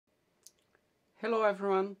Hello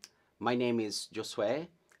everyone, my name is Josué.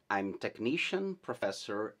 I'm technician,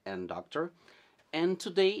 professor and doctor, and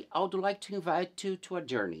today I would like to invite you to a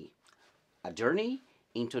journey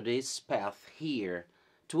into this path here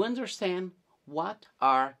to understand what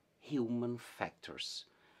are human factors.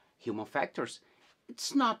 Human factors,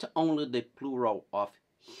 it's not only the plural of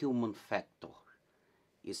human factor,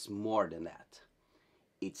 it's more than that.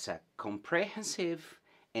 It's a comprehensive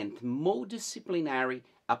and multidisciplinary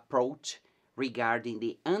approach regarding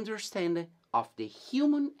the understanding of the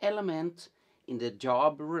human element in the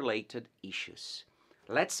job-related issues.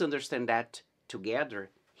 Let's understand that together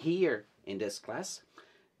here in this class.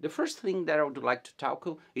 The first thing that I would like to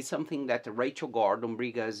tackle is something that Rachel Gordon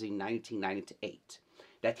brings us in 1998,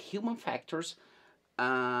 that human factors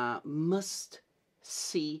must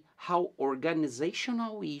see how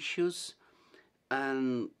organizational issues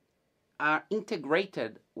are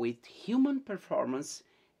integrated with human performance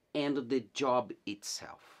and the job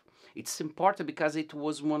itself. It's important because it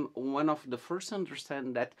was one of the first to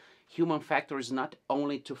understand that human factor is not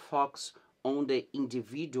only to focus on the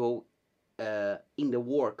individual in the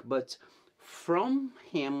work, but from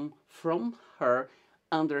him, from her,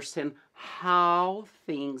 understand how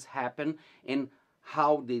things happen and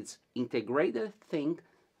how these integrated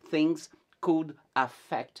things could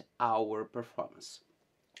affect our performance.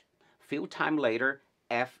 Few time later,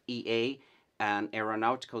 FEA, an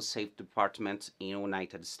aeronautical safety department in the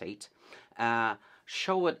United States,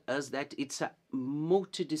 showed us that it's a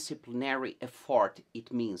multidisciplinary effort.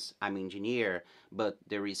 It means I'm engineer, but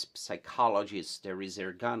there is psychologists, there is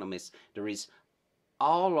ergonomists, there is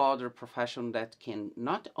all other professions that can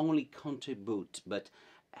not only contribute but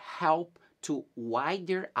help to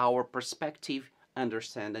widen our perspective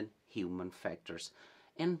understanding human factors.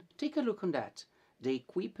 And take a look on that. The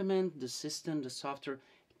equipment, the system, the software,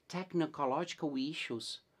 technological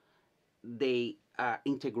issues, they are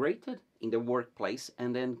integrated in the workplace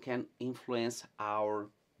and then can influence our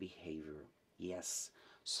behavior. Yes,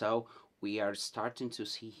 so we are starting to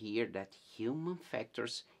see here that human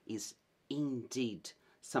factors is indeed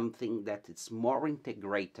something that is more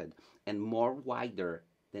integrated and more wider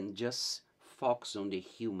than just focus on the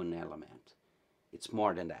human element. It's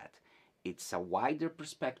more than that. It's a wider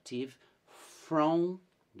perspective from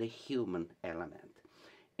the human element.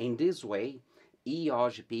 In this way,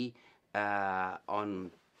 EOGP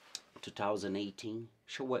on 2018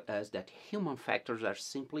 showed us that human factors are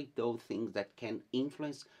simply those things that can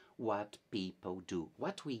influence what people do,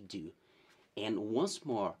 what we do. And once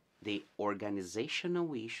more, the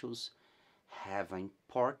organizational issues have an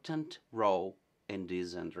important role in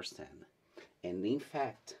this understanding. And in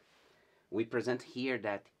fact, we present here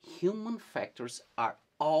that human factors are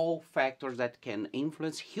all factors that can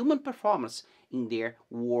influence human performance in their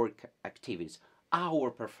work activities.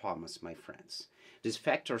 Our performance, my friends. These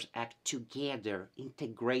factors act together,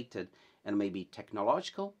 integrated, and may be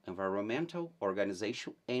technological, environmental,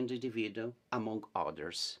 organizational, and individual, among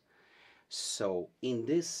others. So, in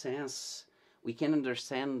this sense, we can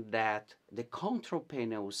understand that the control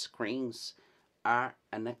panel screens are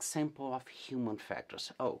an example of human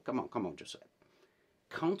factors. Oh, come on, Joseph.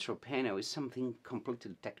 Control panel is something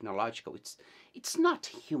completely technological. It's not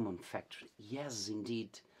human factor. Yes,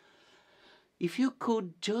 indeed. If you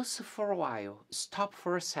could just for a while stop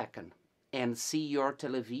for a second and see your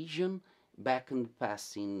television back in the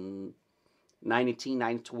past in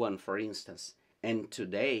 1991, for instance, and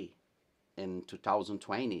today in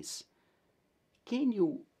 2020s, can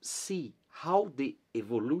you see how the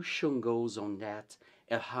evolution goes on that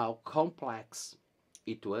and how complex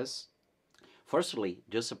it was? Firstly,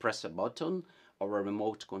 just press a button or a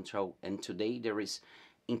remote control, and today there is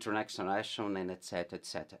internet connection and etc.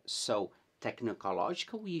 etc. So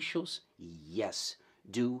technological issues, yes,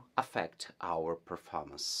 do affect our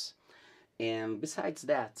performance. And besides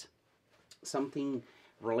that, something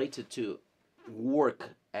related to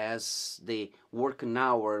work as the working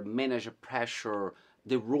hour, manager pressure,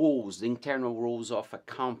 the rules, the internal rules of a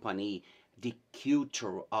company, the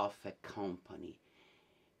culture of a company.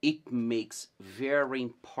 It makes very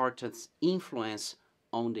important influence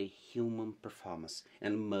on the human performance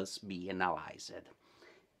and must be analyzed.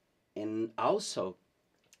 And also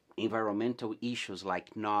environmental issues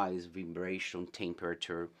like noise, vibration,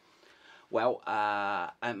 temperature. Well,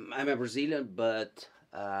 I'm a Brazilian, but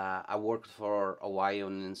I worked for a while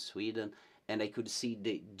in Sweden, and I could see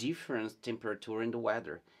the different temperature in the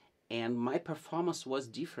weather. And my performance was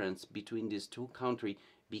different between these two countries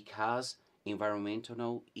because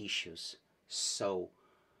environmental issues. So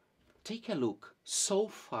take a look. So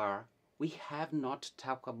far we have not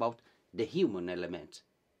talked about the human element,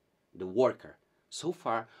 the worker. So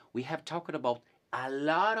far we have talked about a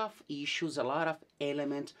lot of issues, a lot of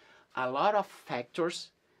elements, a lot of factors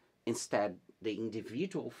instead the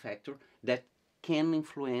individual factor that can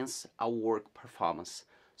influence our work performance.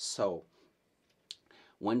 So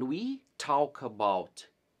when we talk about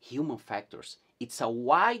human factors, it's a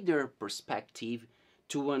wider perspective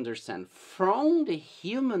to understand from the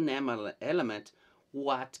human element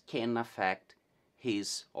what can affect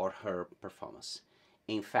his or her performance.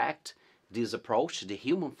 In fact, this approach, the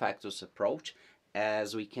human factors approach,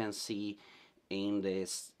 as we can see in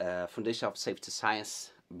this Foundation of Safety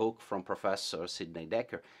Science book from Professor Sidney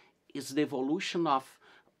Dekker, is the evolution of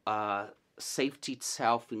safety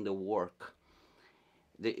itself in the work.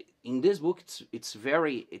 In this book, it's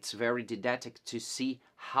very didactic to see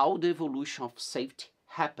how the evolution of safety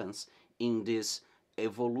happens in this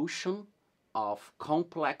evolution of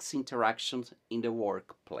complex interactions in the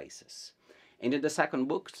workplaces. And in the second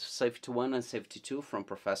book, Safety 1 and Safety 2 from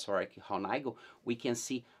Professor Eric Honeigel, we can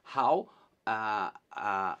see how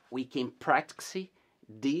we can practice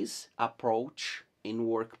this approach in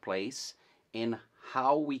workplace and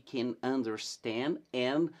how we can understand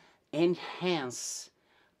and enhance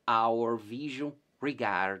our vision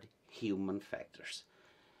regarding human factors.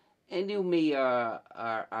 And you may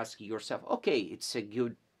ask yourself, okay, it's a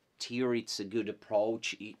good theory, it's a good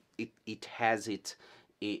approach, it has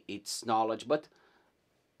its knowledge, but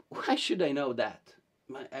why should I know that?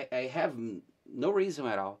 I have no reason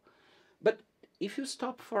at all. But if you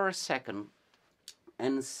stop for a second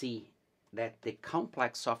and see that the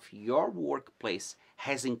complex of your workplace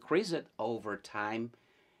has increased over time,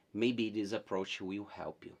 maybe this approach will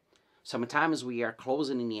help you. Sometimes we are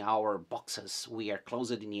closing in our boxes, we are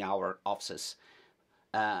closed in our offices,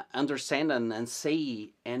 understanding and say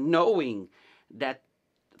and knowing that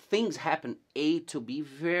things happen A to B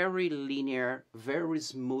very linear, very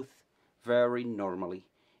smooth, very normally.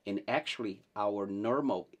 And actually our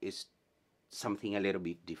normal is something a little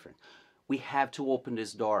bit different. We have to open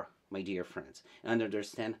this door, my dear friends, and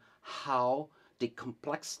understand how the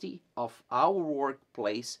complexity of our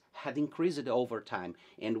workplace had increased over time.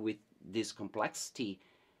 And with this complexity,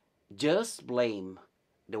 just blame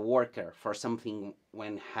the worker for something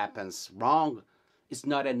when happens wrong is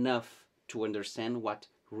not enough to understand what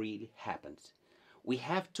really happens. We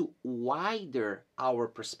have to widen our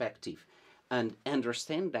perspective and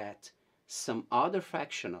understand that some other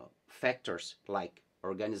factors like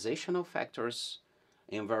organizational factors,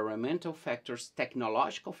 environmental factors,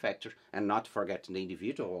 technological factors, and not forgetting the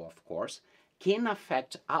individual, of course, can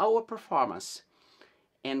affect our performance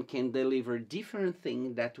and can deliver different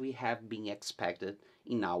things that we have been expected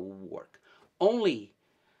in our work. Only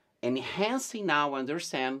enhancing our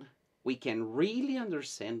understanding, we can really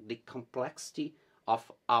understand the complexity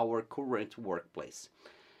of our current workplace.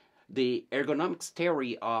 The ergonomics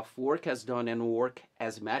theory of work as done and work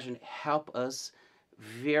as imagined help us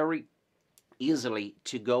very easily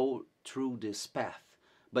to go through this path.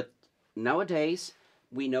 But nowadays,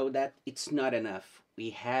 we know that it's not enough.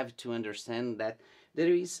 We have to understand that there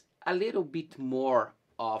is a little bit more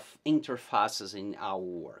of interfaces in our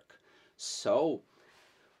work. So,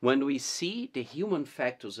 when we see the human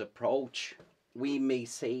factors approach, we may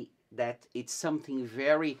say that it's something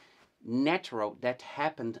very natural that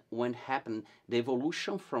happened the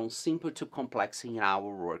evolution from simple to complex in our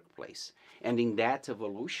workplace. And in that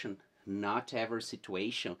evolution, not every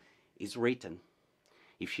situation is written.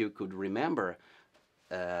 If you could remember,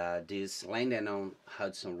 this landing on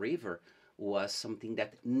Hudson River was something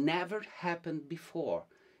that never happened before,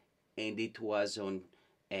 and it was on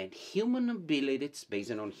human abilities, based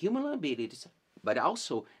on human abilities, but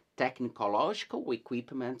also technological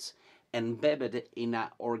equipments embedded in an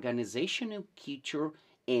organizational culture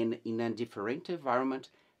and in a different environment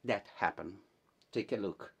that happened. Take a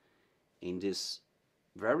look. In this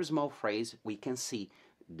very small phrase, we can see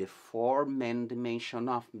the four main dimensions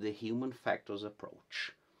of the human factors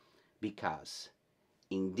approach. Because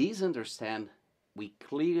in this understand, we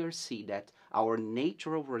clearly see that our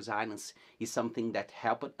natural resilience is something that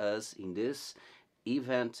helped us in this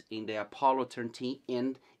event in the Apollo 13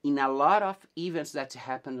 and in a lot of events that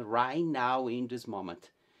happen right now in this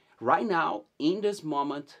moment. Right now, in this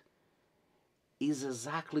moment, is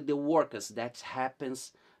exactly the workers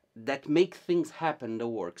that make things happen in the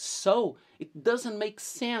work. So it doesn't make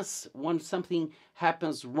sense when something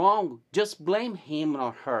happens wrong, just blame him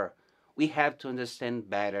or her. We have to understand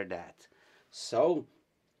better that. So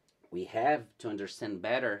we have to understand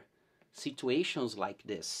better situations like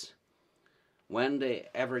this. When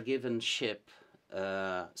the Ever Given ship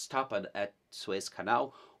stopped at Suez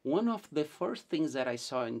Canal, one of the first things that I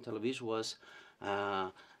saw in television was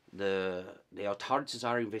the authorities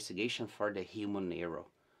are investigation for the human error.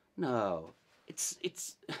 No,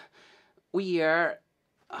 it's we are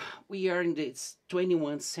we are in this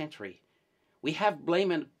 21st century. We have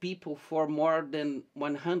blamed people for more than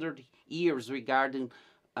 100 years regarding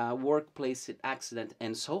workplace accident,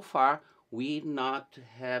 and so far we not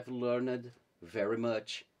have learned very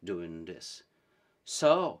much doing this.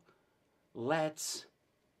 So let's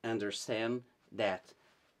understand that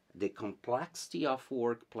the complexity of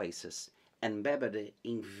workplaces embedded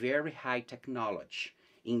in very high technology,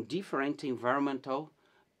 in different environmental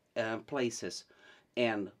places,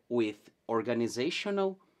 and with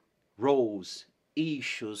organizational roles,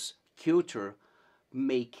 issues, culture,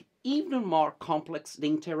 make even more complex the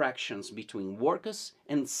interactions between workers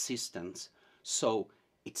and systems. So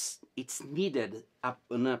it's needed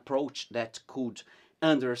an approach that could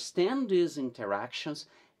understand these interactions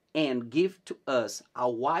and give to us a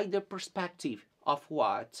wider perspective of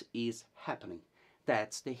what is happening.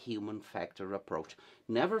 That's the human factor approach.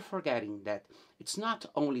 Never forgetting that it's not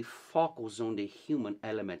only focus on the human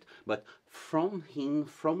element, but from him,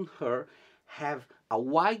 from her, have a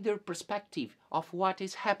wider perspective of what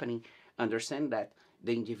is happening. Understand that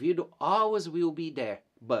the individual always will be there,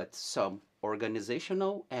 but some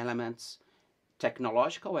organizational elements,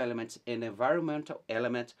 technological elements, and environmental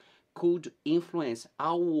elements could influence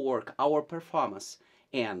our work, our performance.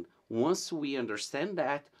 And once we understand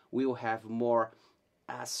that, we will have more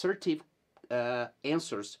assertive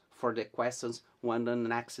answers for the questions when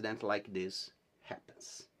an accident like this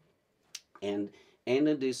happens. And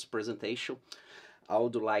in this presentation, I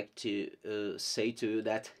would like to say to you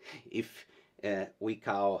that if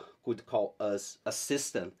could call us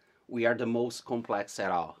assistant, we are the most complex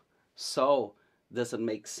at all. So doesn't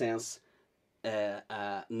make sense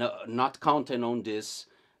not counting on this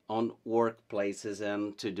on workplaces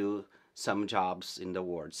and to do some jobs in the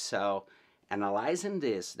world. So analyzing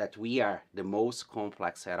this, that we are the most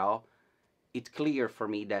complex at all, it's clear for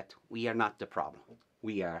me that we are not the problem.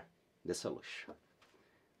 We are the solution.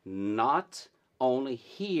 Not only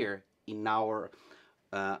here in our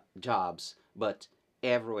jobs, but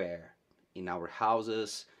everywhere in our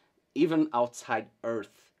houses, even outside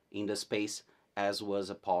Earth in the space, as was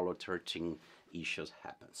Apollo 13 issues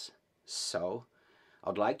happens. So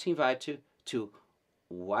I'd like to invite you to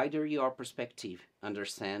widen your perspective,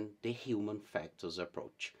 understand the human factors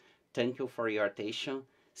approach. Thank you for your attention.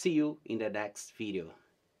 See you in the next video.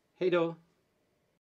 Hey do!